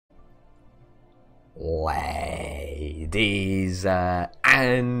Ladies and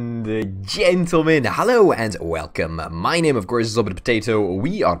gentlemen, hello and welcome. My name, of course, is Orbital Potato.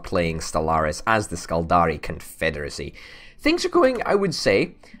 We are playing Stellaris as the Scyldari Confederacy. Things are going, I would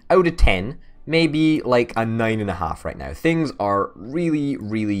say, out of 10, maybe like a 9.5 right now. Things are really,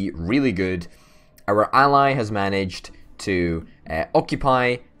 really good. Our ally has managed to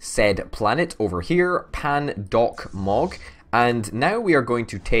occupy said planet over here, Pan Doc Mog, and now we are going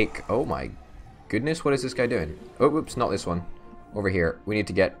to take, oh my goodness, what is this guy doing? Oh, whoops, not this one. Over here. We need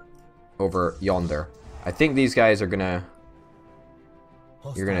to get over yonder. I think these guys are gonna...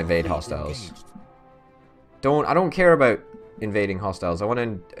 You're gonna invade hostiles. I don't care about invading hostiles. I want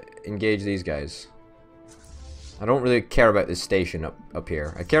to engage these guys. I don't really care about this station up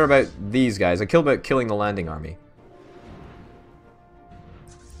here. I care about these guys. I care about killing the landing army.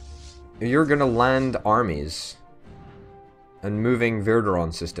 You're gonna land armies and moving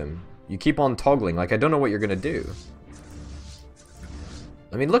Verderon system. You keep on toggling, like I don't know what you're gonna do.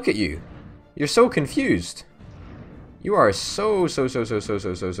 I mean, look at you. You're so confused. You are so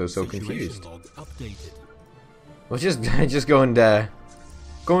confused. Well, just go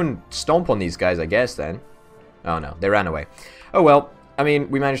and stomp on these guys, I guess. Then. Oh no, they ran away. Oh well. I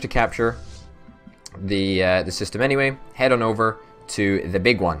mean, we managed to capture the system anyway. Head on over to the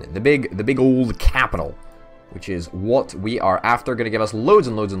big one, the big old capital, which is what we are after. Going to give us loads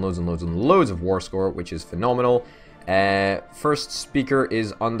and loads of war score, which is phenomenal. First speaker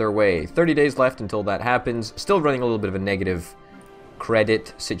is underway. 30 days left until that happens. Still running a little bit of a negative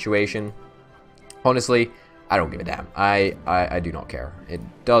credit situation. Honestly, I don't give a damn. I do not care. It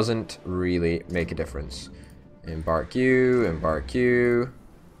doesn't really make a difference. Embark you, embark you,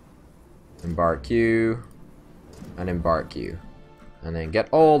 embark you, and embark you. And then get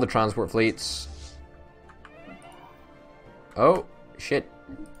all the transport fleets. Oh, shit.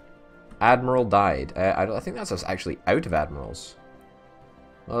 Admiral died. I think that's us actually out of admirals.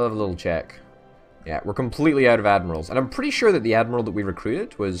 I'll have a little check. Yeah, we're completely out of admirals. And I'm pretty sure that the admiral that we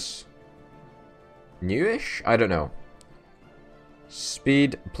recruited was newish? I don't know.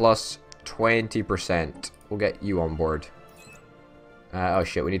 Speed plus 20%. We'll get you on board. Oh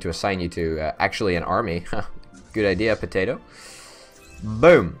shit, we need to assign you to actually an army. Good idea, potato.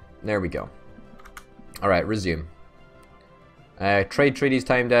 Boom. There we go. Alright, resume. Trade treaties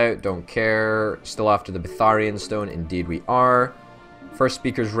timed out, don't care. Still after the Betharian stone, indeed we are. First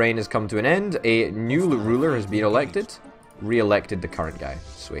speaker's reign has come to an end. A new ruler has been elected. Re-elected the current guy.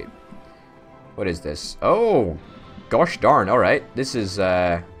 Sweet. What is this? Oh, gosh darn. Alright, this is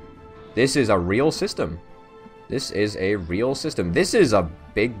a real system. This is a real system. This is a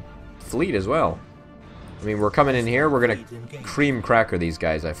big fleet as well. I mean, we're coming in here. We're gonna cream cracker these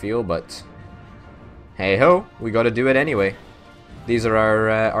guys, I feel, but hey ho, we got to do it anyway. These are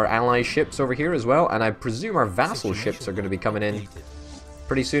our ally ships over here as well, and I presume our vassal ships are going to be coming in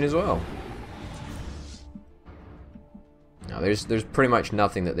pretty soon as well. Now, there's pretty much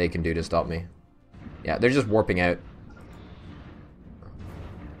nothing that they can do to stop me. Yeah, they're just warping out.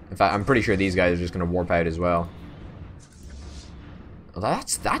 In fact, I'm pretty sure these guys are just going to warp out as well. Well,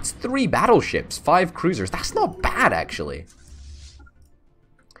 that's 3 battleships, 5 cruisers. That's not bad, actually.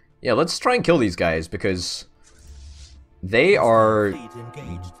 Yeah, let's try and kill these guys, because they are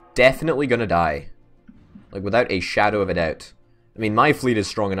definitely gonna die. Like, without a shadow of a doubt. I mean, my fleet is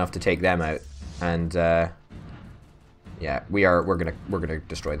strong enough to take them out. And, yeah, we're gonna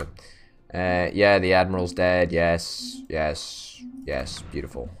destroy them. Yeah, the Admiral's dead. Yes,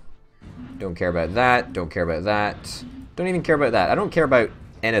 beautiful. Don't care about that, don't care about that. Don't even care about that. I don't care about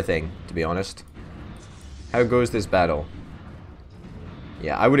anything, to be honest. How goes this battle?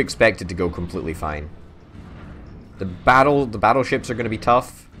 Yeah, I would expect it to go completely fine. The battleships are going to be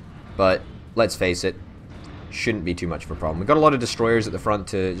tough, but let's face it, shouldn't be too much of a problem. We've got a lot of destroyers at the front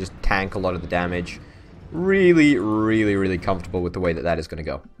to just tank a lot of the damage. Really comfortable with the way that is going to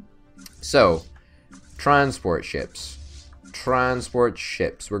go. So, transport ships. Transport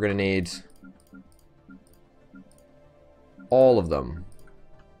ships. We're going to need all of them.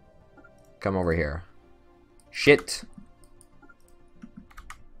 Come over here. Shit.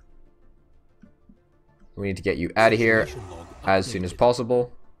 We need to get you out of here as soon as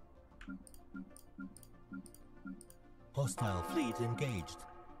possible. Hostile fleet engaged.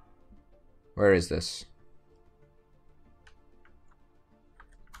 Where is this?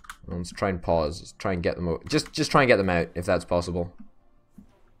 Let's try and pause. Let's try and get them out. Just try and get them out if that's possible.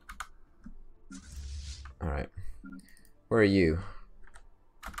 Alright. Where are you?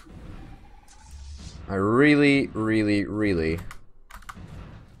 I really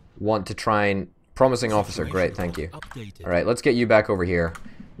want to try and... Promising officer, great, thank you. Alright, let's get you back over here.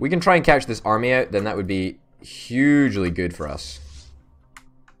 we can try and catch this army out, then that would be hugely good for us.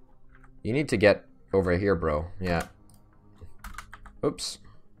 You need to get over here, bro. Yeah. Oops.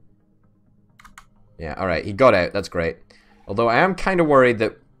 Yeah, alright, he got out. That's great. Although I am kind of worried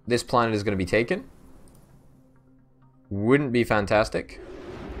that this planet is going to be taken. Wouldn't be fantastic.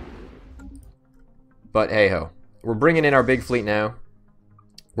 But hey-ho. We're bringing in our big fleet now.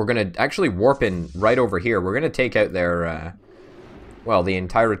 We're going to actually warp in right over here. We're going to take out their, well, the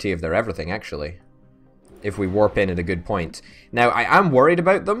entirety of their everything, actually. If we warp in at a good point. Now, I am worried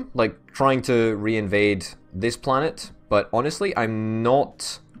about them, like, trying to re-invade this planet. But honestly, I'm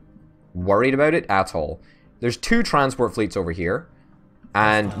not worried about it at all. There's 2 transport fleets over here.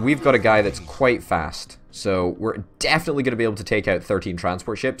 And we've got a guy that's quite fast. So we're definitely going to be able to take out 13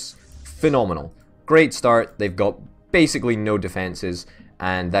 transport ships. Phenomenal. Great start. They've got basically no defenses.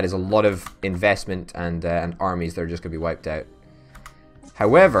 And that is a lot of investment and armies that are just going to be wiped out.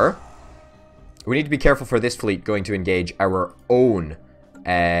 However, we need to be careful for this fleet going to engage our own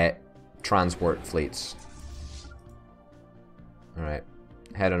transport fleets. Alright.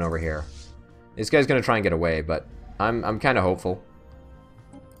 Head on over here. This guy's going to try and get away, but I'm kind of hopeful.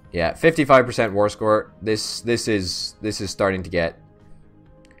 Yeah, 55% war score. This is starting to get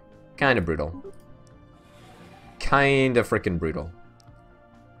kind of brutal. Kind of freaking brutal.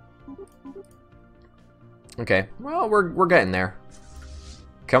 Okay, well, we're getting there.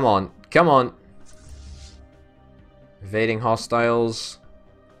 Come on, come on. Evading hostiles.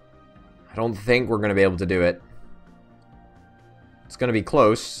 I don't think we're going to be able to do it. It's going to be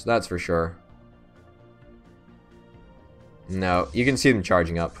close, that's for sure. No, you can see them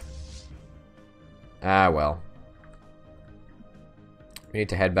charging up. Ah, well. We need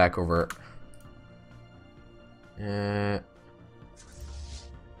to head back over.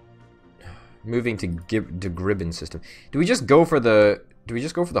 Moving to Gribben system. Do we just go for the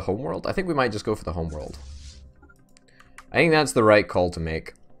homeworld? I think we might just go for the homeworld. I think that's the right call to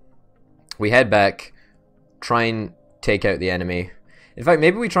make. We head back, try and take out the enemy. In fact,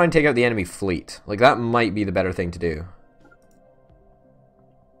 maybe we try and take out the enemy fleet. Like, that might be the better thing to do.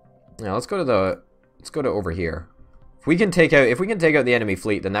 Now, let's go to over here. If we can take out the enemy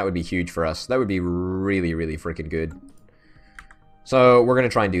fleet, then that would be huge for us. That would be really, really freaking good. So, we're going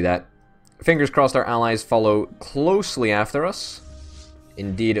to try and do that. Fingers crossed our allies follow closely after us.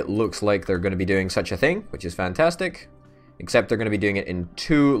 Indeed, it looks like they're going to be doing such a thing, which is fantastic. Except they're going to be doing it in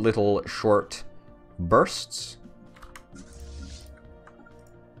 2 little short bursts.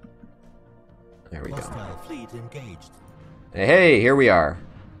 There we go. Hey, here we are.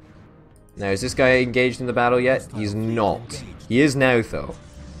 Now, is this guy engaged in the battle yet? He's not. He is now, though.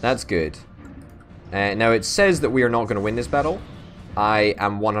 That's good. Now, it says that we are not going to win this battle. I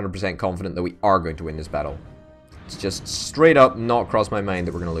am 100% confident that we are going to win this battle. It's just straight up not crossed my mind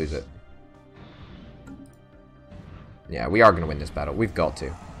that we're going to lose it. Yeah, we are going to win this battle. We've got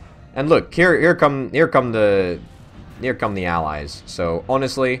to. And look, here come the allies. So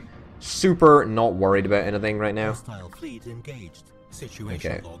honestly, super not worried about anything right now.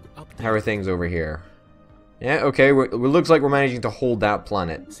 Okay, how are things over here? Yeah, okay. It looks like we're managing to hold that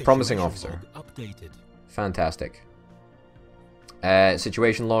planet. Promising officer. Fantastic.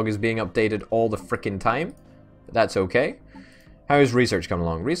 Situation log is being updated all the frickin' time. But that's okay. How is research coming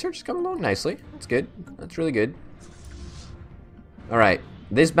along? Research is coming along nicely. That's good. That's really good. Alright.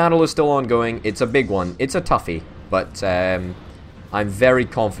 This battle is still ongoing. It's a big one. It's a toughie. But I'm very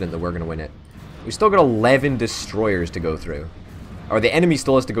confident that we're going to win it. We've still got 11 destroyers to go through. Or the enemy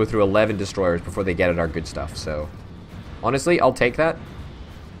still has to go through 11 destroyers before they get at our good stuff. So, honestly, I'll take that.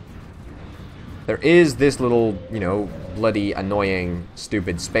 There is this little, you know, bloody annoying,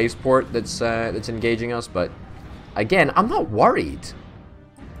 stupid spaceport that's engaging us, but again, I'm not worried.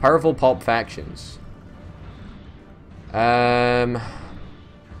 Powerful pulp factions. Yeah,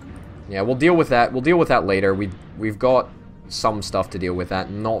 we'll deal with that. We'll deal with that later. We've got some stuff to deal with that.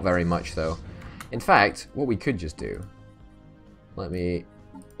 Not very much though. In fact, what we could just do. Let me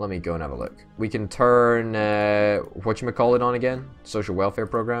go and have a look. We can turn whatchamacallit on again. Social welfare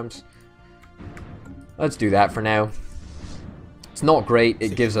programs. Let's do that for now. It's not great.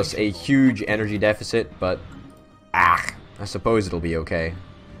 It gives us a huge energy deficit, but I suppose it'll be okay.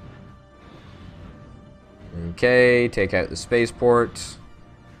 Okay, take out the spaceport.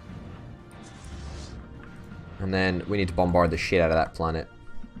 And then we need to bombard the shit out of that planet.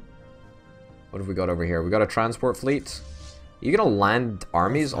 What have we got over here? We got a transport fleet. Are you gonna land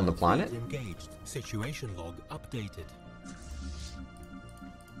armies on the planet? Engaged. Situation log updated.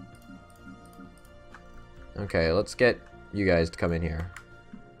 Okay, let's get you guys to come in here.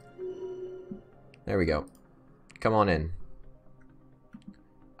 There we go. Come on in.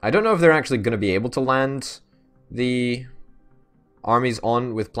 I don't know if they're actually going to be able to land the armies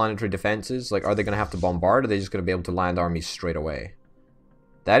on with planetary defenses. Like, are they going to have to bombard, or are they just going to be able to land armies straight away?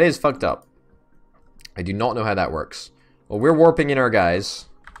 That is fucked up. I do not know how that works. Well, we're warping in our guys.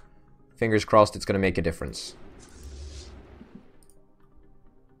 Fingers crossed it's going to make a difference.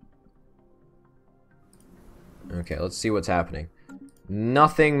 Okay, let's see what's happening.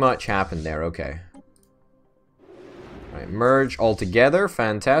 Nothing much happened there, okay. Alright, merge all together,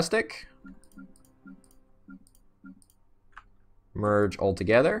 fantastic. Merge all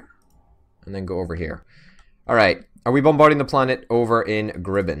together. And then go over here. Alright, are we bombarding the planet over in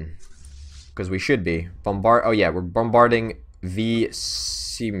Gribben? Because we should be. Oh yeah, we're bombarding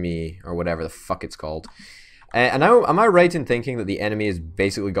Simi, or whatever the fuck it's called. And now, am I right in thinking that the enemy has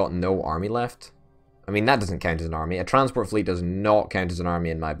basically got no army left? I mean, that doesn't count as an army. A transport fleet does not count as an army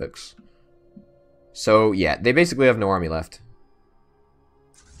in my books. So, yeah, they basically have no army left.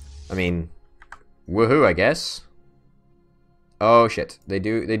 I mean, woohoo, I guess. Oh, shit. They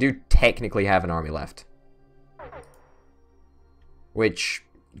do technically have an army left. Which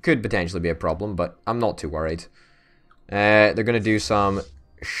could potentially be a problem, but I'm not too worried. They're going to do some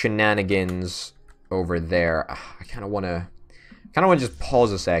shenanigans over there. I kind of want to just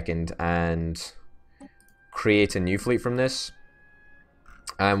pause a second and create a new fleet from this.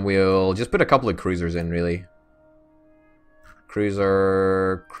 And we'll just put a couple of cruisers in, really.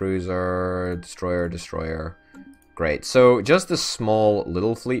 Cruiser, cruiser, destroyer, destroyer. Great. So just a small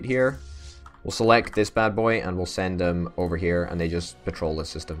little fleet here. We'll select this bad boy and we'll send them over here and they just patrol the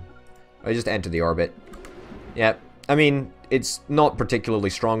system. They just enter the orbit. Yep. I mean, it's not particularly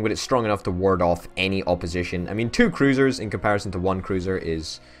strong, but it's strong enough to ward off any opposition. I mean, 2 cruisers in comparison to 1 cruiser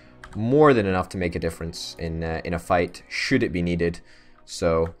is more than enough to make a difference in a fight, should it be needed.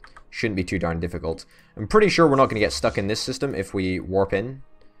 So, shouldn't be too darn difficult. I'm pretty sure we're not going to get stuck in this system if we warp in.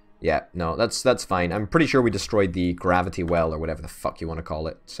 Yeah, no, that's fine. I'm pretty sure we destroyed the gravity well, or whatever the fuck you want to call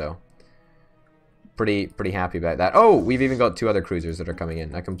it. So, pretty happy about that. Oh, we've even got 2 other cruisers that are coming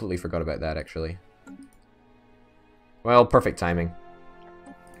in. I completely forgot about that, actually. Well, perfect timing.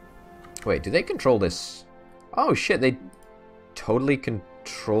 Wait, do they control this? Oh shit, they totally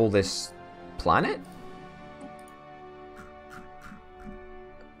control this planet?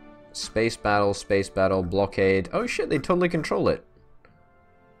 Space battle, blockade. Oh shit, they totally control it.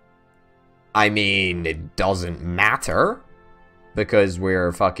 I mean, it doesn't matter, because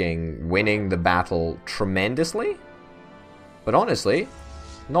we're fucking winning the battle tremendously. But honestly,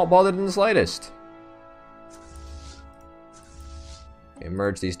 not bothered in the slightest. Okay,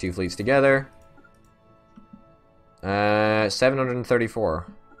 merge these 2 fleets together.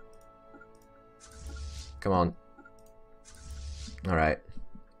 734. Come on. Alright.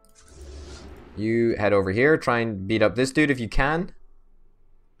 You head over here. Try and beat up this dude if you can.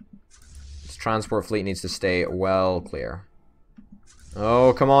 This transport fleet needs to stay well clear.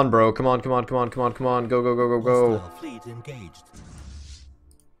 Oh, come on, bro. Come on, come on, come on, come on, come on. Go, go, go, go, go. Fleet engaged.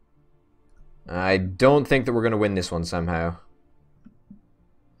 I don't think that we're going to win this one somehow.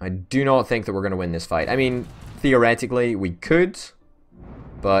 I do not think that we're going to win this fight. I mean, theoretically, we could,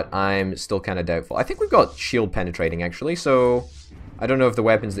 but I'm still kind of doubtful. I think we've got shield penetrating, actually, so I don't know if the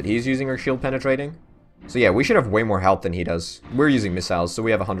weapons that he's using are shield penetrating. So yeah, we should have way more health than he does. We're using missiles, so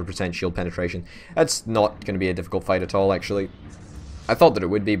we have 100% shield penetration. That's not going to be a difficult fight at all, actually. I thought that it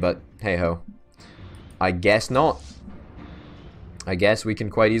would be, but hey-ho. I guess not. I guess we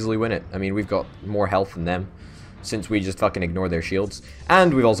can quite easily win it. I mean, we've got more health than them, since we just fucking ignore their shields.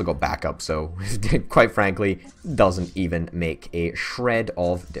 And we've also got backup, so quite frankly, doesn't even make a shred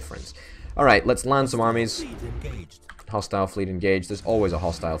of difference. Alright, let's land some armies. Hostile fleet engaged. There's always a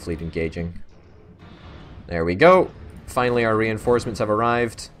hostile fleet engaging. There we go. Finally, our reinforcements have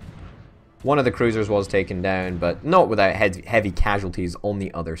arrived. One of the cruisers was taken down, but not without heavy casualties on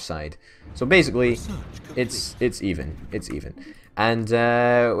the other side. So basically, it's even. It's even. And,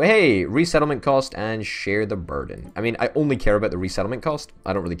 hey, resettlement cost and share the burden. I mean, I only care about the resettlement cost.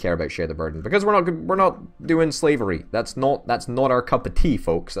 I don't really care about share the burden, because we're not doing slavery. That's not our cup of tea,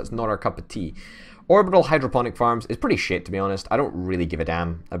 folks. That's not our cup of tea. Orbital hydroponic farms is pretty shit, to be honest. I don't really give a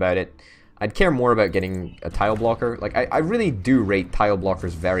damn about it. I'd care more about getting a tile blocker. Like, I really do rate tile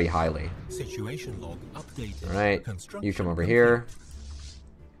blockers very highly. Situation log updated. Alright, you come over here.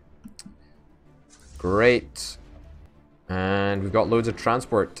 Great. And we've got loads of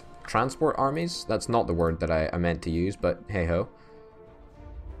transport armies. That's not the word that I meant to use, but hey-ho.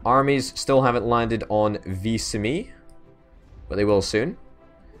 Armies still haven't landed on Simi, but they will soon.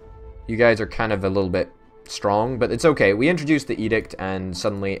 You guys are kind of a little bit strong, but it's okay. We introduced the edict, and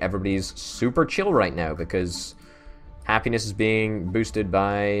suddenly everybody's super chill right now, because Happiness is being boosted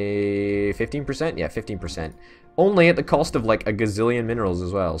by 15%? Yeah, 15%. Only at the cost of like a gazillion minerals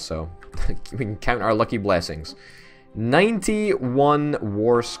as well, so we can count our lucky blessings. 91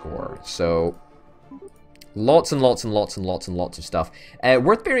 war score, so lots and lots and lots and lots and lots of stuff.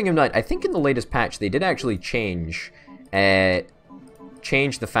 Worth bearing in mind, I think in the latest patch they did actually change the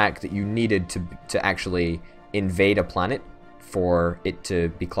fact that you needed to actually invade a planet for it to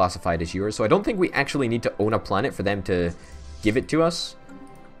be classified as yours. So I don't think we actually need to own a planet for them to give it to us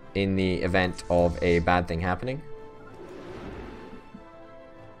in the event of a bad thing happening.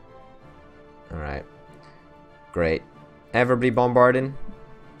 Alright. Great. Everybody bombarding?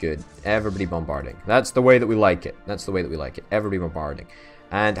 Good. Everybody bombarding. That's the way that we like it. That's the way that we like it. Everybody bombarding.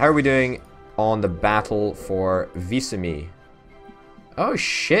 And how are we doing on the battle for Visimi? Oh,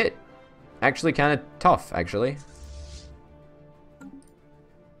 shit. Actually kind of tough, actually.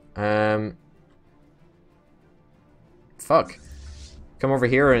 Fuck. Come over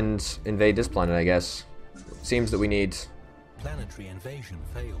here and invade this planet, I guess. Seems that we need... Planetary invasion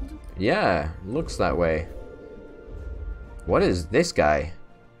failed. Yeah, looks that way. What is this guy?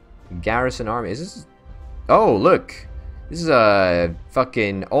 Garrison army. Is this... Oh, look. This is a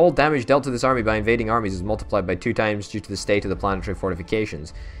fucking... All damage dealt to this army by invading armies is multiplied by 2 times due to the state of the planetary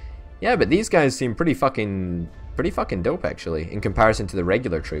fortifications. Yeah, but these guys seem pretty fucking dope, actually, in comparison to the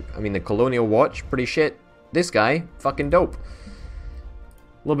regular troop. I mean, the Colonial Watch, pretty shit. This guy, fucking dope.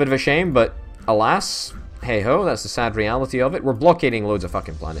 A little bit of a shame, but alas, hey-ho, that's the sad reality of it. We're blockading loads of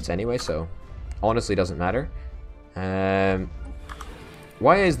fucking planets anyway, so honestly doesn't matter.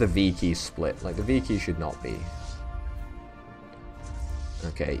 Why is the V key split? Like, the V key should not be.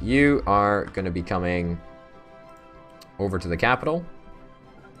 Okay, you are going to be coming over to the capital.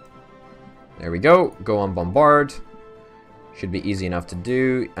 There we go. Go on bombard. Should be easy enough to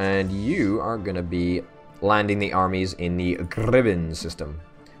do. And you are going to be landing the armies in the Gribben system.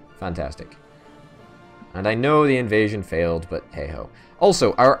 Fantastic. And I know the invasion failed, but hey-ho.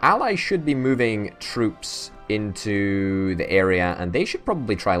 Also, our allies should be moving troops into the area, and they should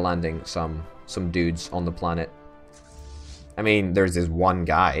probably try landing some dudes on the planet. I mean, there's this one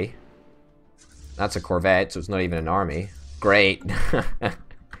guy. That's a corvette, so it's not even an army. Great.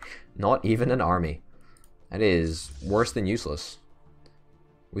 Not even an army. That is worse than useless.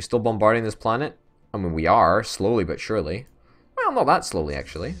 We still bombarding this planet? I mean, we are, slowly but surely. Well, not that slowly,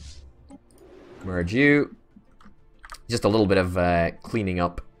 actually. Merge you. Just a little bit of cleaning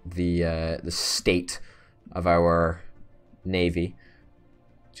up the state of our navy,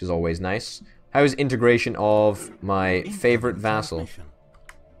 which is always nice. How is integration of my favorite vassal?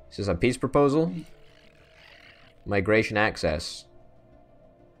 Is this a peace proposal? Migration access.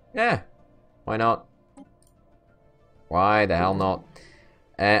 Yeah, why not? Why the hell not?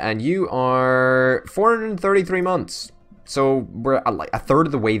 And you are 433 months. So we're like a third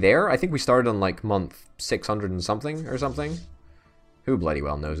of the way there. I think we started on like month 600 and something or something. Who bloody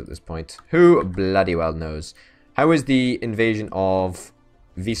well knows at this point? Who bloody well knows? How is the invasion of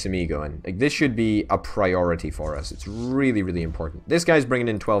Visimi going? Like, this should be a priority for us. It's really, really important. This guy's bringing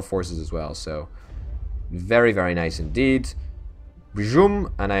in 12 forces as well, so very, very nice indeed.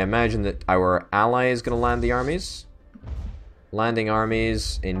 Zoom, and I imagine that our ally is going to land the armies. Landing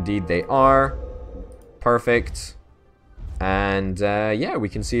armies, indeed they are. Perfect. And yeah, we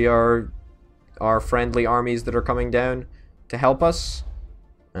can see our friendly armies that are coming down to help us.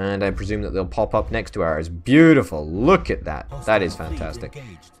 And I presume that they'll pop up next to ours. Beautiful. Look at that. That is fantastic.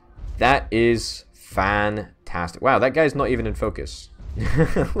 That is fantastic. Wow, that guy's not even in focus.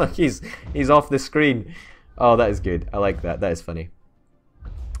 Look, he's off the screen. Oh, that is good. I like that. That is funny.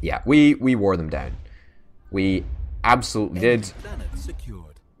 Yeah, we wore them down. We absolutely did.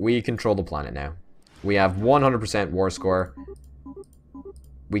 We control the planet now. We have 100% war score.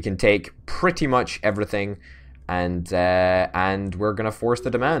 We can take pretty much everything, and we're gonna force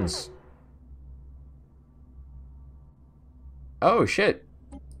the demands. Oh shit!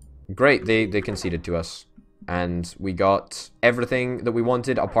 Great, they conceded to us, and we got everything that we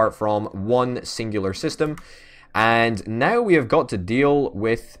wanted apart from one singular system. And now we have got to deal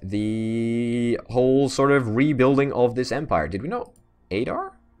with the whole sort of rebuilding of this empire. Did we know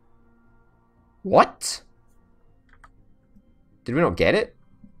Adar? What? Did we not get it?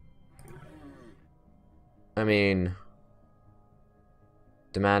 I mean,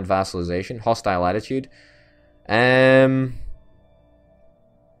 demand vassalization, hostile attitude. I mean,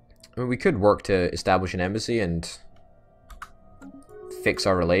 we could work to establish an embassy and fix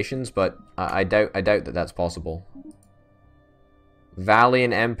our relations, but I doubt that that's possible.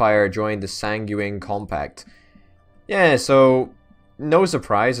 Valiant Empire joined the Sanguine Compact. Yeah, so no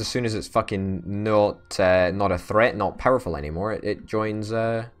surprise, as soon as it's fucking not a threat, not powerful anymore, it joins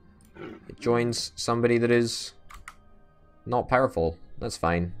somebody that is not powerful. That's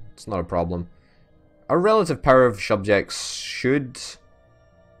fine. It's not a problem. Our relative power of subjects should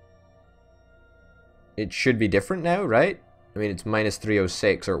be different now, right? I mean, it's minus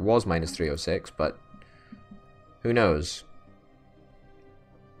 306, or it was minus 306, but who knows?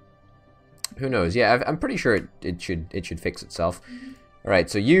 Who knows? Yeah, I'm pretty sure it should fix itself. All right,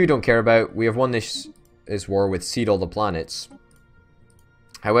 so you don't care about. We have won this war with Seed All the Planets.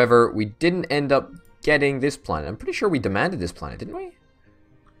 However, we didn't end up getting this planet. I'm pretty sure we demanded this planet, didn't we?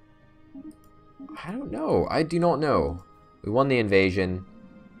 I don't know. I do not know. We won the invasion.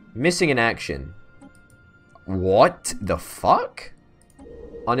 Missing in action. What the fuck?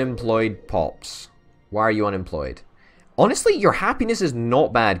 Unemployed Pops. Why are you unemployed? Honestly, your happiness is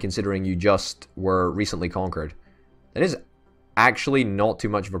not bad considering you just were recently conquered. That is actually not too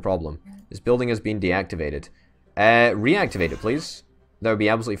much of a problem. This building has been deactivated. Reactivate it, please. That would be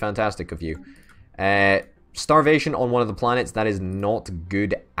absolutely fantastic of you. Starvation on one of the planets, that is not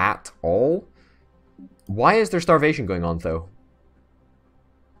good at all. Why is there starvation going on, though?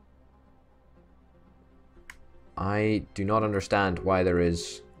 I do not understand why there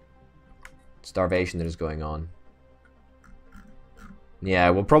is starvation that is going on. Yeah,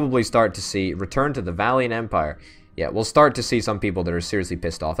 we'll probably start to see return to the Valiant Empire. Yeah, we'll start to see some people that are seriously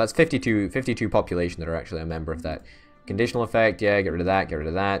pissed off. That's 52 population that are actually a member of that. Conditional effect, yeah, get rid of that, get rid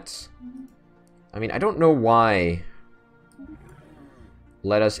of that. I mean, I don't know why.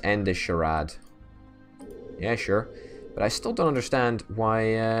 Let us end this charade. Yeah, sure. But I still don't understand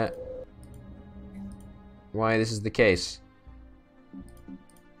why this is the case.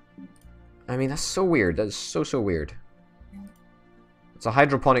 I mean, that's so weird. That's so weird. It's a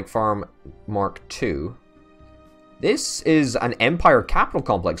hydroponic farm Mark II. This is an Empire capital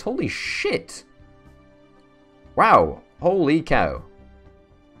complex. Holy shit. Wow. Holy cow.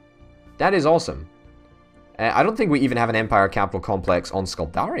 That is awesome. I don't think we even have an Empire capital complex on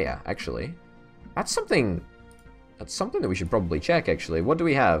Skyldaria, actually. That's something that we should probably check, actually. What do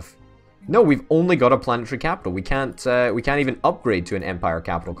we have? No, we've only got a planetary capital. We can't even upgrade to an Empire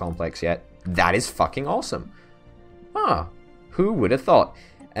capital complex yet. That is fucking awesome. Ah, who would have thought?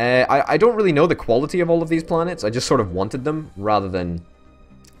 I don't really know the quality of all of these planets. I just sort of wanted them rather than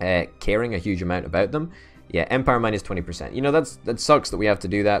caring a huge amount about them. Yeah, Empire minus 20%. You know, that sucks that we have to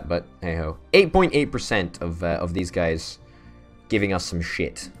do that, but hey ho. 8.8% of these guys giving us some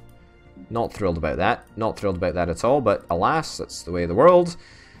shit. Not thrilled about that. Not thrilled about that at all, but alas, that's the way of the world.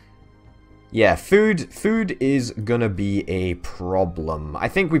 Yeah, food is gonna be a problem. I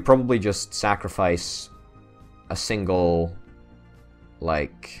think we probably just sacrifice a single,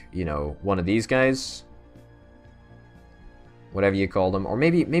 like, you know, one of these guys. Whatever you call them. Or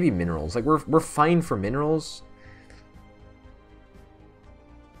maybe minerals. Like, we're fine for minerals.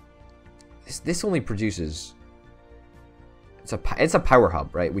 This only produces... It's a power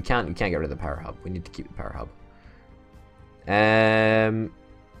hub, right? We can't get rid of the power hub. We need to keep the power hub.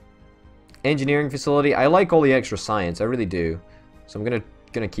 Engineering facility. I like all the extra science. I really do. So I'm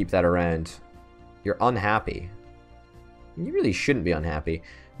gonna keep that around. You're unhappy. You really shouldn't be unhappy.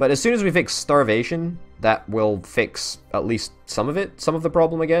 But as soon as we fix starvation, that will fix at least some of it. Some of the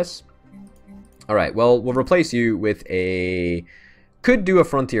problem, I guess. Alright, well, we'll replace you with a... Could do a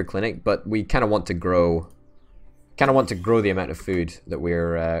frontier clinic, but we kind of want to grow... the amount of food that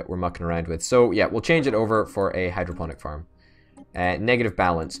we're mucking around with. So, yeah, we'll change it over for a hydroponic farm. Negative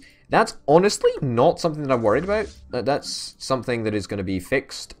balance. That's honestly not something that I'm worried about. That's something that is going to be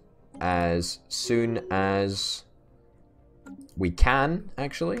fixed as soon as we can,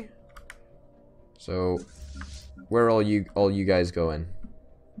 actually. So, where are all you guys going?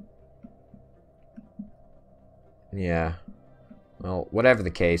 Yeah. Well, whatever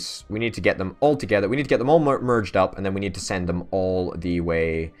the case, we need to get them all together. We need to get them all merged up, and then we need to send them all the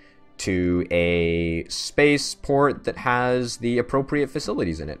way to a spaceport that has the appropriate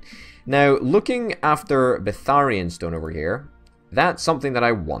facilities in it. Now, looking after Betharian stone over here, that's something that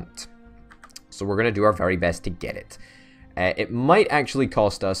I want. So we're going to do our very best to get it. It might actually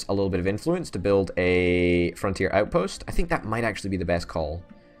cost us a little bit of influence to build a frontier outpost. I think that might actually be the best call.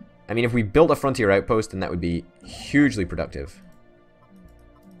 I mean, if we built a frontier outpost, then that would be hugely productive.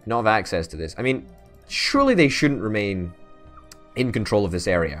 Not have access to this. I mean, surely they shouldn't remain in control of this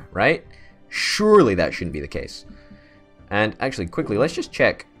area, right? Surely that shouldn't be the case. And actually, quickly, let's just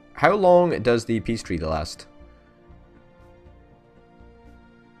check. How long does the peace treaty last?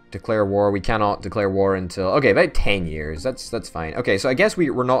 Declare war. We cannot declare war until... Okay, about 10 years. That's fine. Okay, so I guess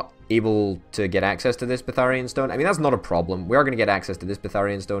we're not able to get access to this Betharian stone. I mean, that's not a problem. We are going to get access to this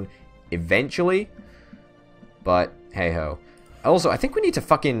Betharian stone eventually. But, hey-ho. Also, I think we need to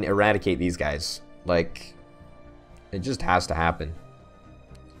fucking eradicate these guys. Like, it just has to happen.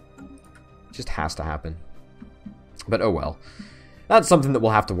 It just has to happen. But, oh well. That's something that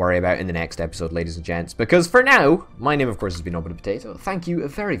we'll have to worry about in the next episode, ladies and gents. Because for now, my name, of course, has been Orbital Potato. Thank you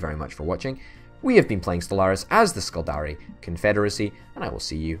very, very much for watching. We have been playing Stellaris as the Scyldari Confederacy, and I will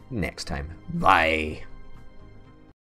see you next time. Bye!